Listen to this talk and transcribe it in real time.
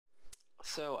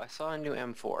So I saw a new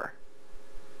M4,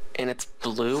 and it's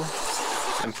blue,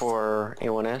 M4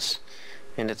 A1S,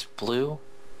 and it's blue,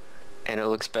 and it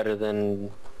looks better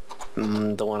than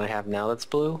the one I have now that's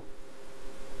blue.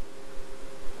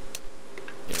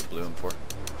 You have a blue M4?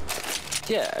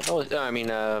 Yeah, I've always, I mean,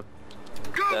 the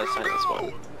silence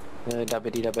one.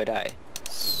 Dubbity-dubbity.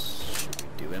 Should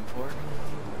we do M4?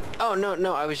 Oh,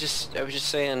 no, I was just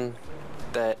saying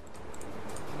that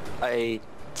I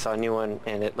saw a new one,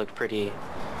 and it looked pretty.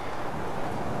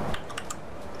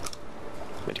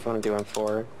 But if you want to do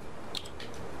M4.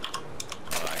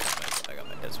 Oh, I got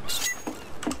my Desmos.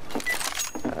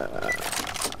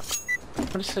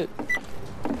 What is it?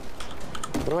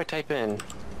 What do I type in?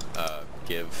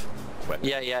 Give weapon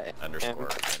Yeah. underscore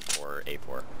M4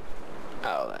 A4.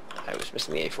 Oh, I was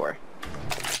missing the A4.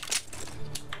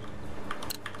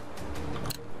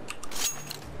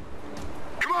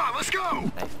 Come on, let's go!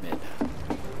 Knife mid.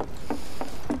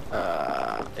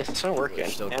 It's not working. We're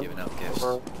still giving out gifts.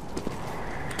 For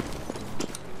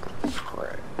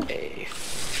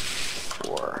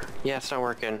A4. Yeah, it's not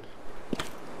working.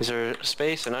 Is there a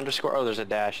space, an underscore? Oh, there's a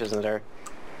dash, isn't there?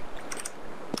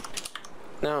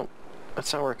 No,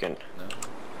 that's not working. No.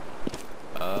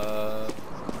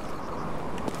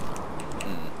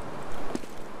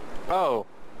 Oh.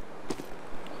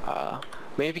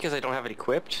 Maybe because I don't have it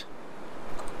equipped?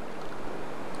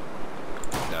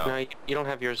 No. No, you don't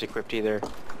have yours equipped either,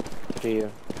 do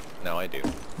you? No, I do.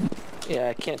 Yeah,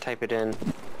 I can't type it in.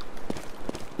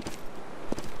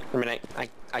 I mean,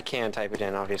 I can type it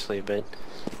in, obviously, but...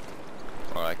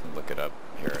 Or I can look it up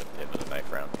here at the end of the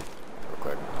knife round, real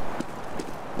quick.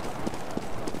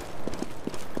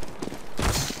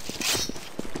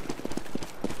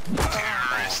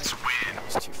 Terrorists win.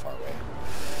 It's too far away.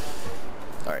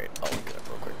 Alright, I'll look it up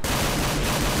real quick.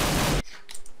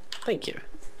 Thank you.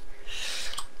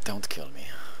 Don't kill me.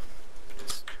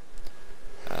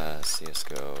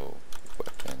 CSGO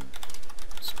weapon.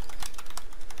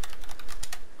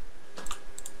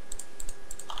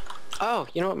 Oh,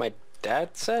 you know what my dad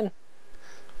said?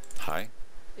 Hi.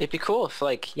 It'd be cool if,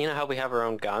 like, you know how we have our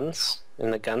own guns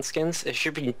in the gun skins? It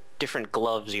should be different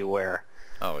gloves you wear.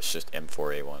 Oh, it's just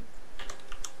M4A1.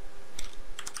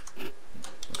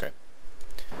 Okay.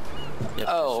 Yep,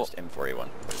 Oh. it's just M4A1.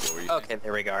 What were you saying? Okay,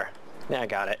 there we go. Yeah, I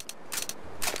got it.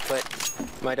 But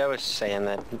my dad was saying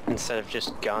that instead of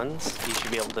just guns, you should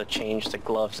be able to change the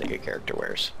gloves that your character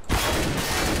wears.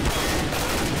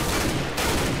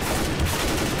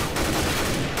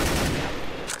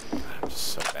 I'm just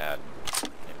so bad.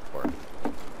 M4.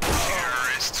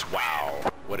 Terrorists win.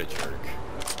 Wow, what a jerk.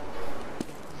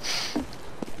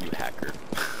 You hacker.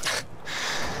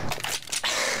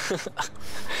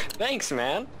 Thanks,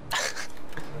 man.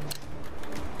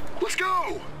 Let's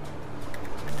go!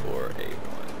 4A1.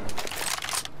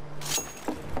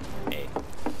 A.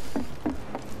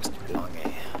 Long A.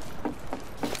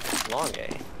 Long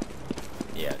A.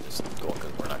 Yeah, just well,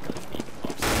 because we're not gonna beat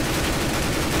monsters.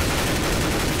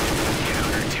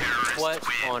 Counter-terrorists What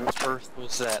win. on earth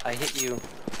was that? I hit you...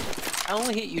 I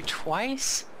only hit you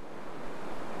twice?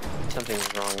 Something was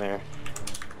wrong there.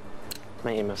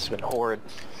 My aim must have been horrid.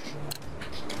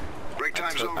 Break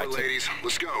time's over, ladies.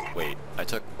 Let's go. Wait, I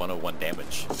took 101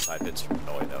 damage. 5 hits from...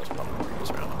 Oh wait, that was probably the previous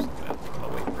round. I was looking at. Oh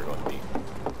wait, we're going to B.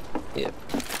 Yep.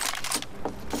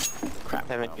 Crap.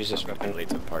 I haven't used this I'm gonna weapon. be late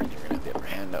to the party. You're gonna have the upper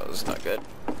hand. That was not good.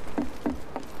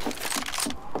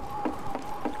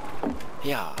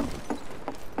 Yeah.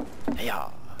 Yeah.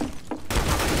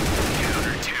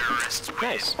 Counter-terrorists win.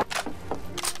 Nice.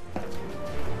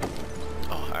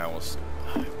 Oh, I almost...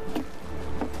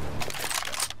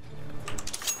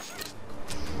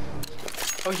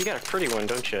 Oh, you got a pretty one,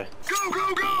 don't you? Go,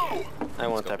 go, go! I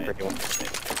want Let's that go pretty one.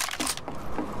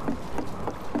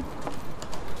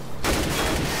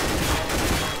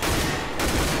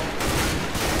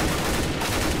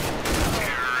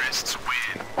 Terrorists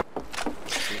win.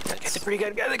 Get the pretty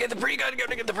gun, gotta get the pretty gun,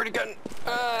 gotta get the pretty gun.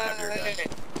 have your gun.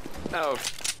 Oh,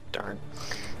 darn.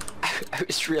 I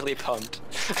was really pumped.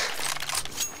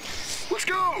 Let's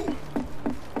go!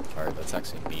 Alright, let's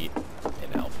actually meet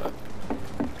in Alpha.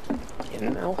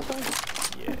 In Alpha?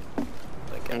 Yeah.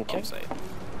 Like at Okay. bomb site.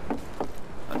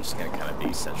 I'm just gonna kind of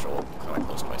be central, kind of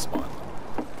close to my spawn.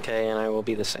 Okay, and I will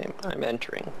be the same. I'm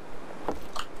entering.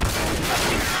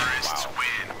 Terrorists Wow.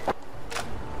 win.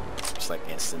 Just like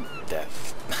instant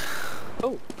death.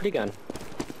 Oh, pretty gun.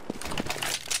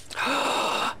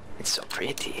 It's so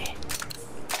pretty.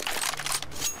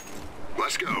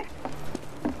 Let's go.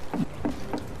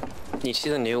 You see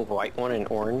the new white one in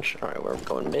orange? Alright, we're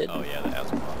going mid. Oh yeah, the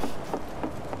Asimov.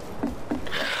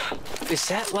 Is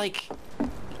that like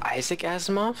Isaac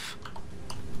Asimov?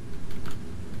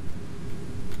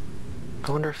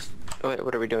 I wonder if...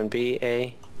 What are we doing? B,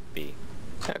 A? B.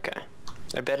 Okay.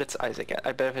 I bet it's Isaac.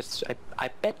 I bet if it's... I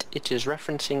bet it is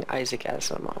referencing Isaac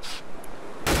Asimov.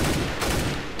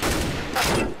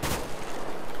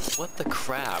 What the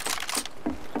crap?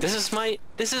 This is my...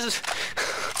 This is...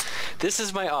 This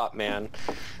is my op, man.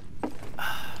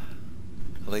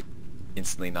 Like,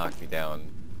 instantly knocked me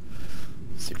down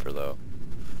super low.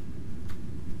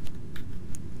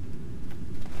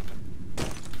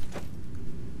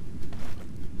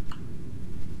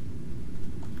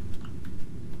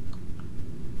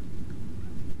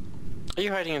 Are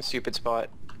you hiding in stupid spot?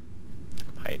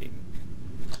 I'm hiding.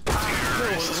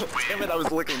 Damn it, I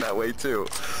was looking that way too.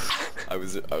 I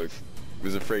was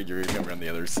afraid you were coming on the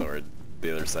other side.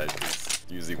 The other side, because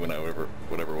usually whatever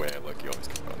way I look, you always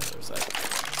come on the other side.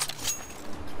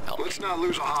 Help. Let's not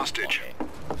lose a hostage. Okay.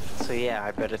 So yeah, I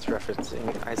bet it's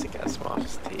referencing Isaac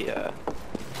Asimov, the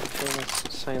famous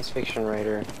science fiction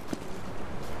writer.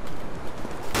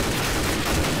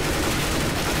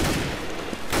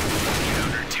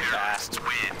 Counter-terrorists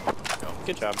win. No,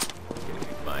 Good job. give me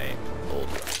my old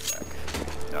weapon back.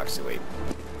 No, actually, wait.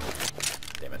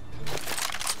 Damn it.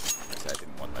 I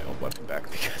didn't want my old weapon back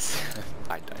because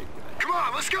I died. Come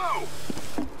on, let's go!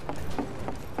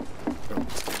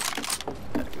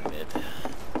 Gotta go mid.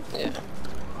 Yeah.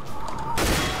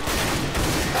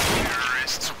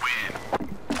 Terrorists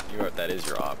win. That is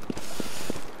your op.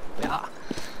 Yeah.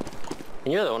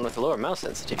 And you're the one with the lower mouse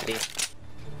sensitivity.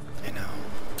 I know.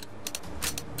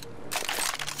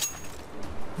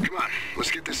 Come on,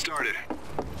 let's get this started.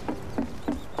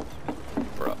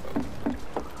 Bravo.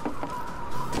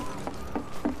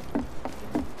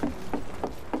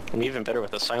 I'm even better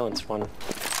with the silenced one.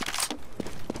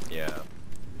 Yeah.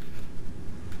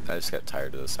 I just got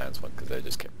tired of the science one because I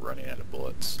just kept running out of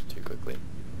bullets too quickly.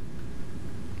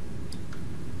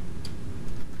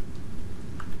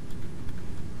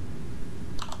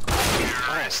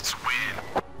 Terrorists win.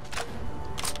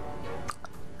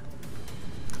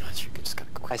 You just gotta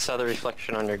go. I saw the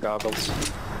reflection on your goggles.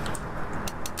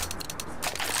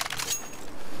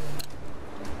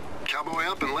 Cowboy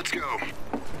up and let's go.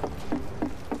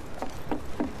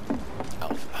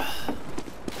 Alpha.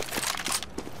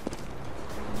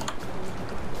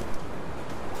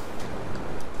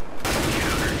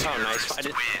 Oh,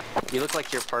 nice. You look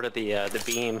like you're part of the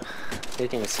beam. I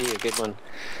didn't even see a good one.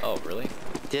 Oh, really?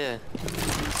 Yeah.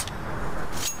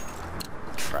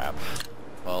 Trap.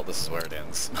 Well, this is where it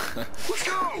ends. Let's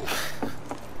go!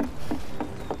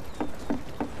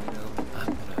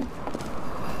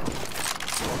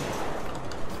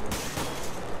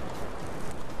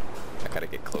 I gotta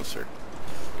get closer.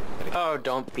 Oh,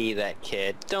 don't be that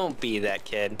kid. Don't be that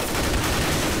kid.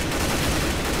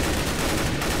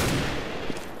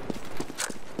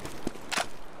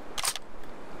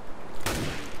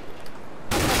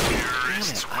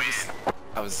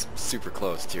 I was super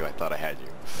close too. I thought I had you.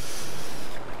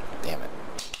 Damn it.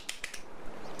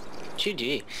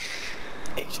 GG.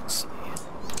 Agency.